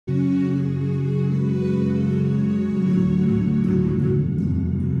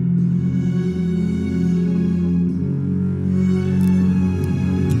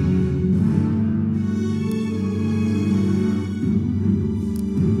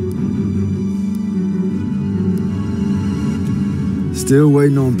Still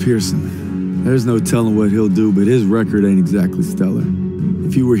waiting on Pearson. There's no telling what he'll do, but his record ain't exactly stellar.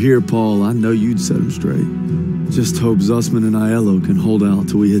 If you were here, Paul, I know you'd set him straight. Just hope Zussman and Aiello can hold out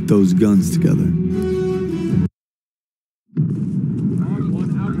till we hit those guns together. Dog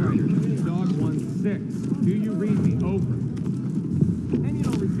 1 outrider. Dog 1-6. Do you read me? Over. Any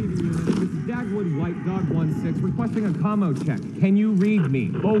all receiving unit, this is WWII, Dog 1-6, requesting a commo check. Can you read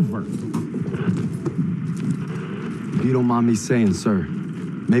me? Over. If you don't mind me saying, sir,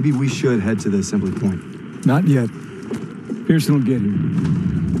 maybe we should head to the assembly point. Not yet. Pearson will get here.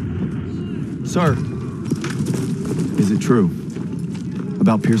 Sir, is it true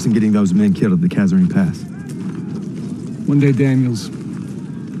about Pearson getting those men killed at the Kazarine Pass? One day, Daniels,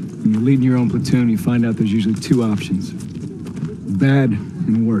 when you're leading your own platoon, you find out there's usually two options. Bad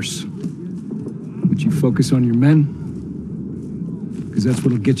and worse. But you focus on your men, because that's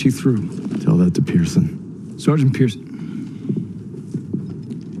what'll get you through. Tell that to Pearson. Sergeant Pearson.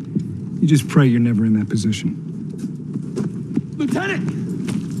 You just pray you're never in that position. Lieutenant!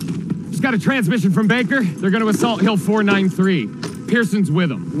 Just got a transmission from Baker. They're going to assault Hill 493. Pearson's with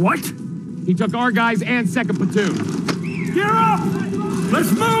them. What? He took our guys and 2nd platoon. Gear up!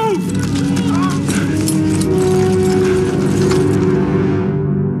 Let's move!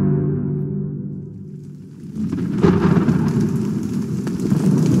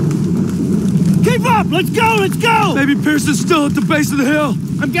 Keep up! Let's go! Let's go! Maybe Pearson's still at the base of the hill.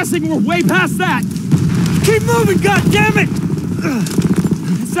 I'm guessing we're way past that. Keep moving, goddammit!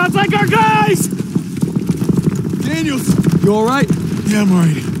 Sounds like our guys! Daniels! You all right? Yeah, I'm all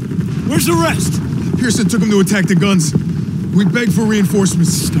right. Where's the rest? Pearson took him to attack the guns. We begged for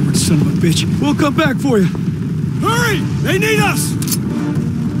reinforcements. Stubborn son of a bitch. We'll come back for you. Hurry! They need us!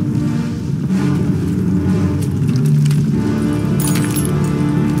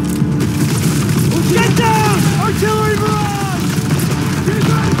 Get down! Artillery barrage! Get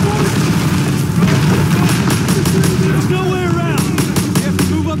ready, boys! There's no way around. We have to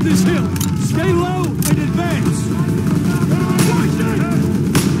move up this hill. Stay low and advance.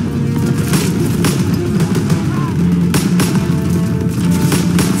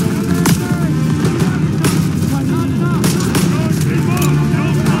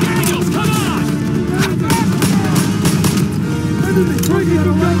 Daniels, come on! Enemy, bring it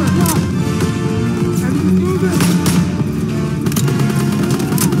together! Enemy moving!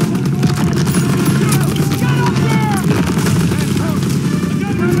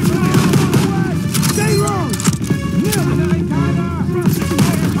 Stay low!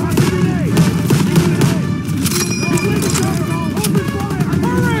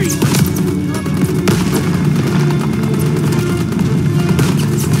 Hurry!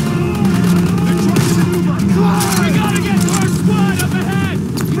 We gotta get to our squad up ahead!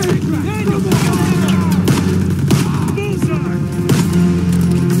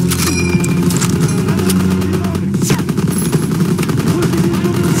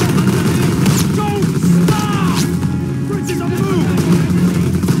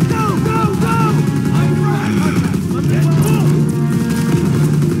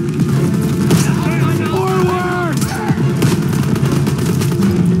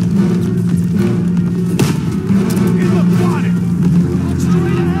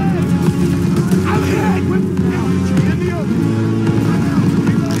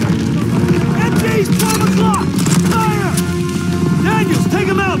 MG's 12 o'clock! Fire! Daniels, take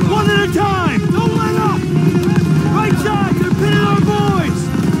them out, one at a time! Don't let up! Right side, they're pinning our boys!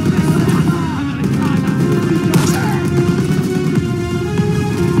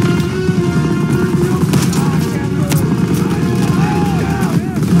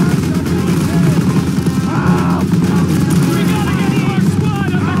 We gotta get to our squad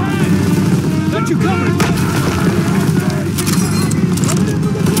up ahead! Got you covered!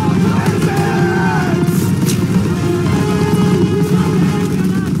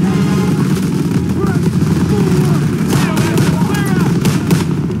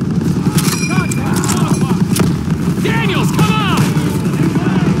 Daniels, come on!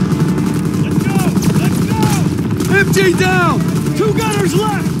 Let's go! Let's go! MG down! 2 gunners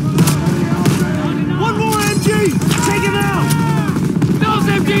left! One more MG! Take him out! Those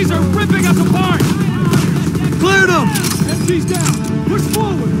MGs are ripping us apart! Cleared them! MG's down! Push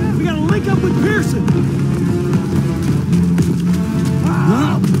forward! We gotta link up with Pearson!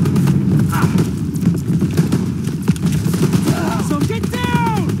 So get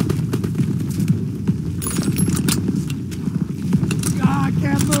down! I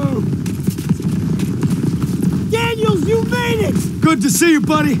can't move! Daniels, you made it! Good to see you,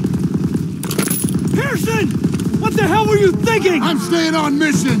 buddy. Pearson! What the hell were you thinking? I'm staying on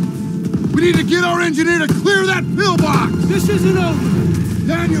mission. We need to get our engineer to clear that pillbox. This isn't over.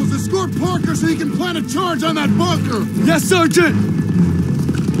 Daniels, escort Parker so he can plant a charge on that bunker! Yes, Sergeant!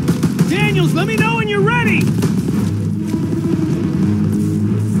 Daniels, let me know when you're ready!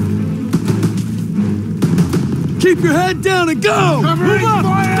 Keep your head down and go! Covering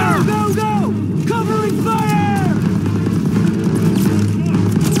fire! Go, go, go! Covering fire!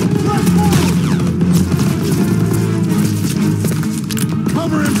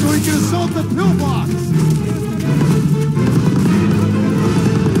 Cover him so he can assault the pillbox!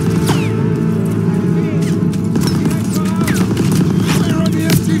 Clear on the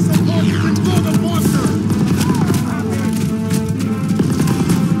MG so Parker can blow the bunker!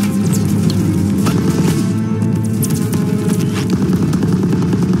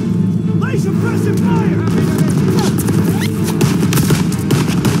 Lay suppressive fire!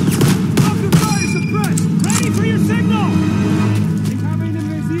 Bunker fire suppressed! Ready for your signal!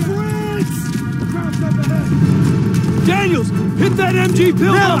 Daniels, hit that MG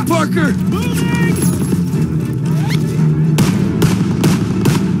pillbox! Now, Parker! Moving!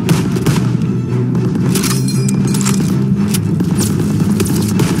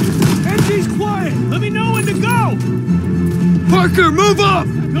 MG's quiet! Let me know when to go! Parker, move up!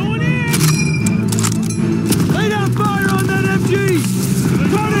 Going in! Lay down fire on that MG!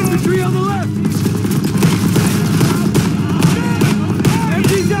 Got infantry on the left!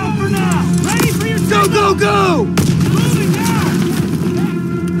 MG's out for now! Ready for your Go, go, go! Moving now!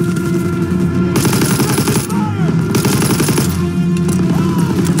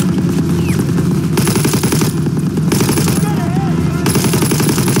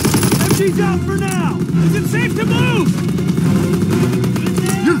 MG's out for now! Is it safe to move?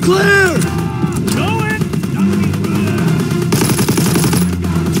 You're clear! Going!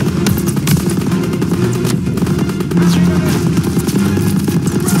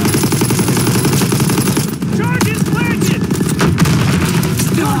 Charge is planted!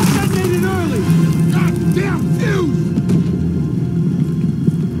 Detonated early! Goddamn fuse!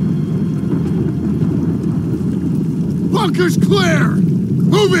 Bunker's clear!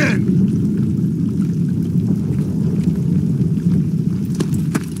 Move in!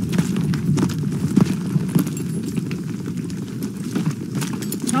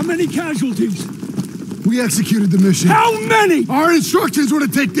 How many casualties? We executed the mission. How many? Our instructions were to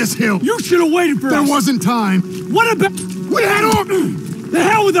take this hill. You should have waited for There us. wasn't time. What about... We had orders! The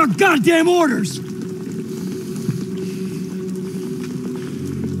hell with our goddamn orders! Do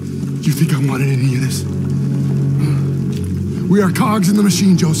you think I wanted any of this? We are cogs in the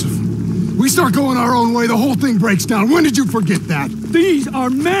machine, Joseph. We start going our own way, the whole thing breaks down. When did you forget that? These are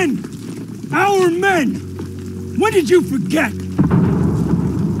men! Our men! When did you forget?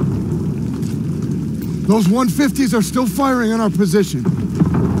 Those 150s are still firing on our position.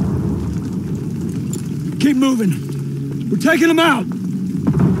 Keep moving. We're taking them out.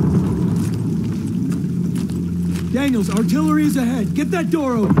 Daniels, artillery is ahead. Get that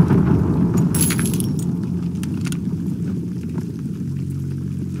door open.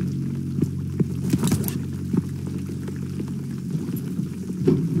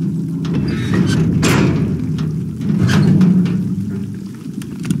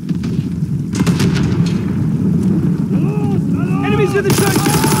 Enemies in the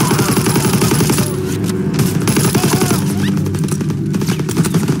trenches!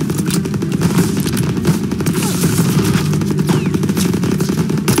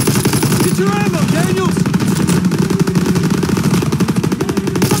 Get your ammo, Daniels!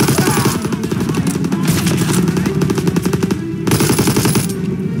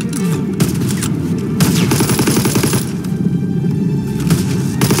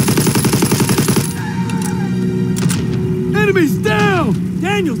 Enemies down!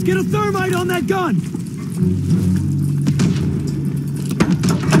 Daniels, get a thermite on that gun!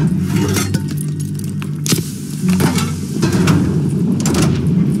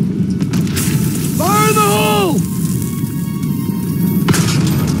 Fire in the hole!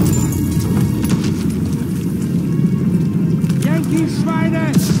 Yankee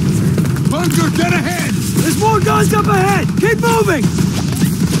Schweine! Bunker, get ahead! There's more guns up ahead! Keep moving!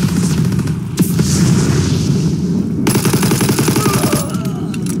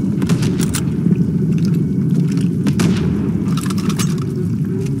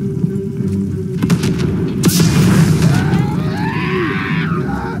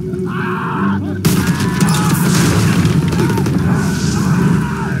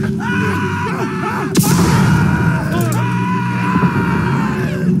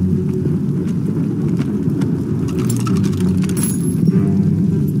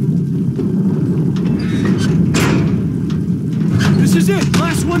 This is it!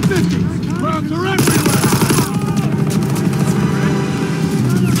 Last 150! Rounds are everywhere!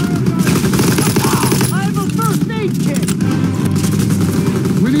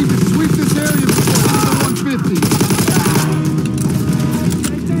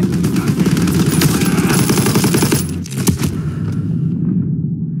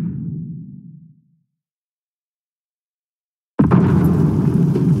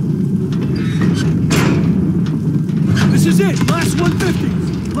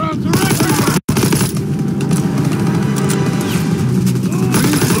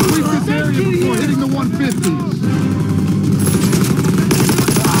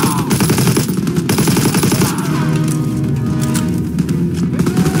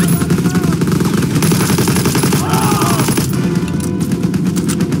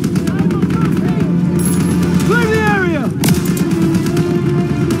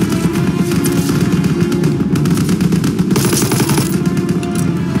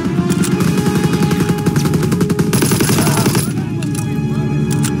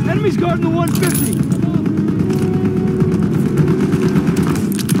 starting the 150.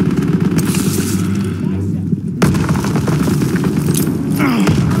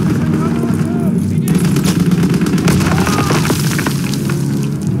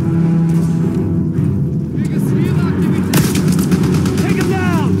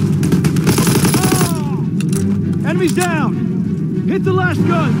 Enemies down! Hit the last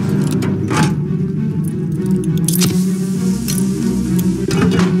guns!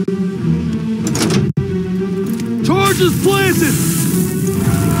 Charges planted!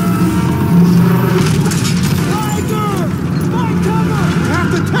 Tiger! Find cover! Have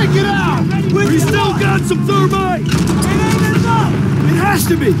to take it out! We still got some thermite! It ain't enough! It has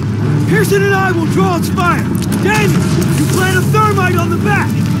to be! Pearson and I will draw its fire! Daniel, you plant a thermite on the back!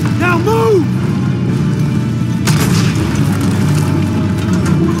 Now move!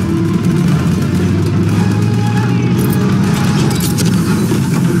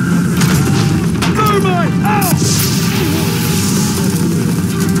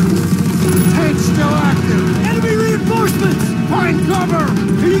 Find cover!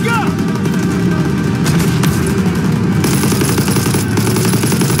 Here you go!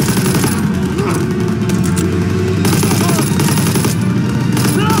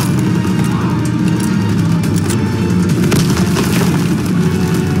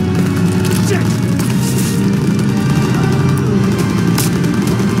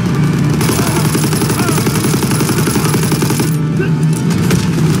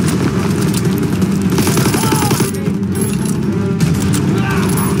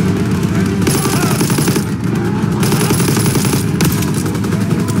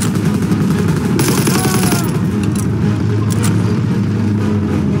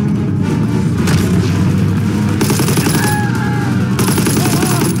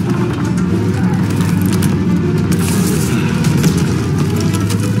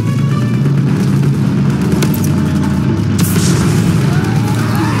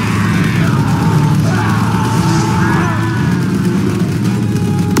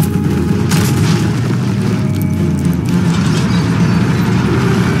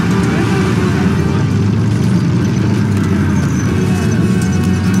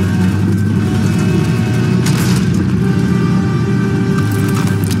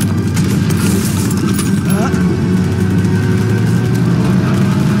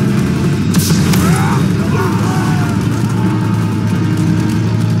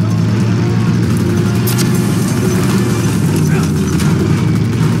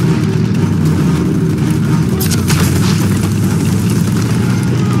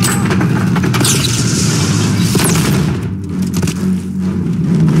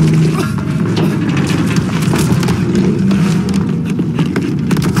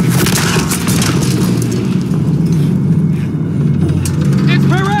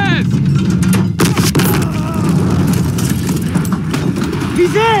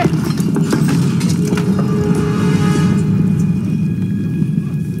 He's in!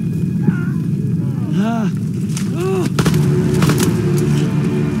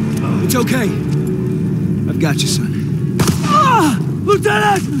 It's okay. I've got you, son.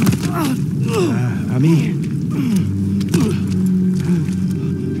 Lieutenant! Ami.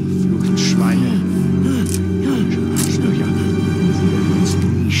 Verfluchten Schweine. Schnürcher. Sie werden uns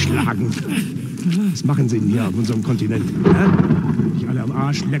nie schlagen. Was machen sie denn hier auf unserem Kontinent? Nicht alle am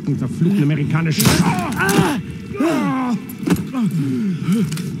Arsch lecken, verfluchten amerikanischen...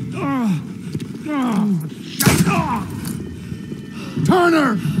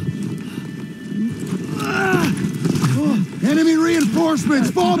 Turner! Enemy reinforcements!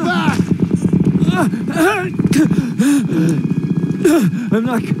 Fall back! I'm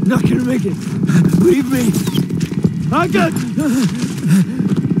not gonna make it. Leave me. I got...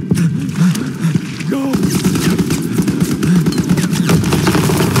 Go.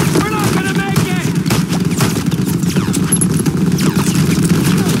 We're not gonna make it!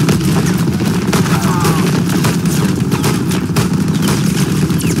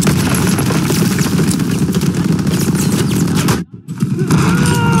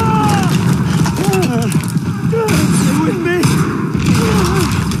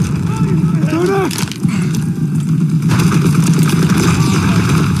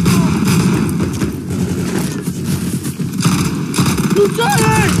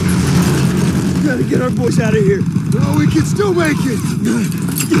 Gotta get our boys out of here. No, we can still make it.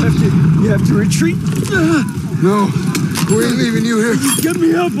 You have to retreat. No, we ain't leaving you here. Get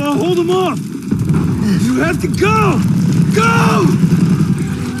me up, I'll hold them off. You have to go. Go!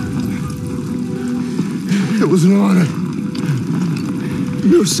 It was an honor.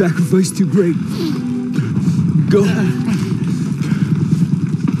 No sacrifice too great. Go.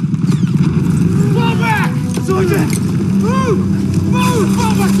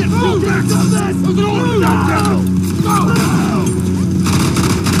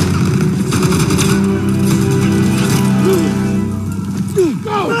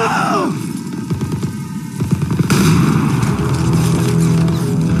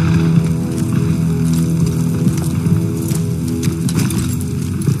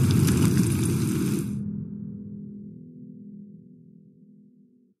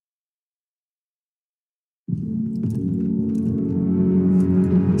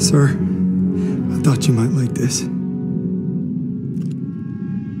 Sir, I thought you might like this.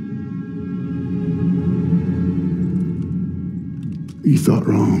 You thought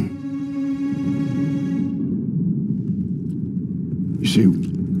wrong. You see,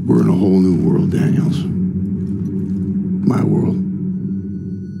 we're in a whole new world, Daniels. My world.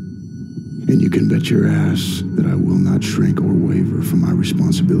 And you can bet your ass that I will not shrink or waver from my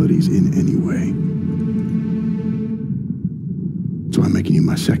responsibilities in any way. So I'm making you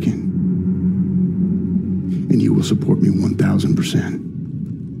my second. And you will support me 1,000%.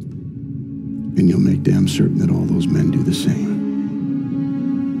 And you'll make damn certain that all those men do the same.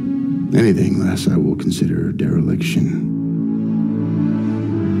 Anything less I will consider dereliction.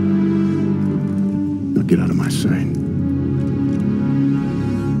 Now get out of my sight.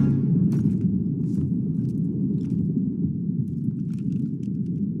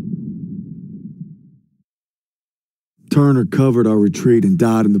 Turner covered our retreat and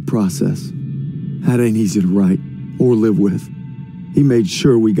died in the process. That ain't easy to write or live with. He made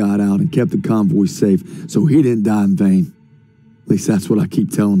sure we got out and kept the convoy safe so he didn't die in vain. At least that's what I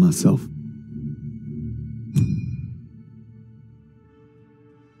keep telling myself.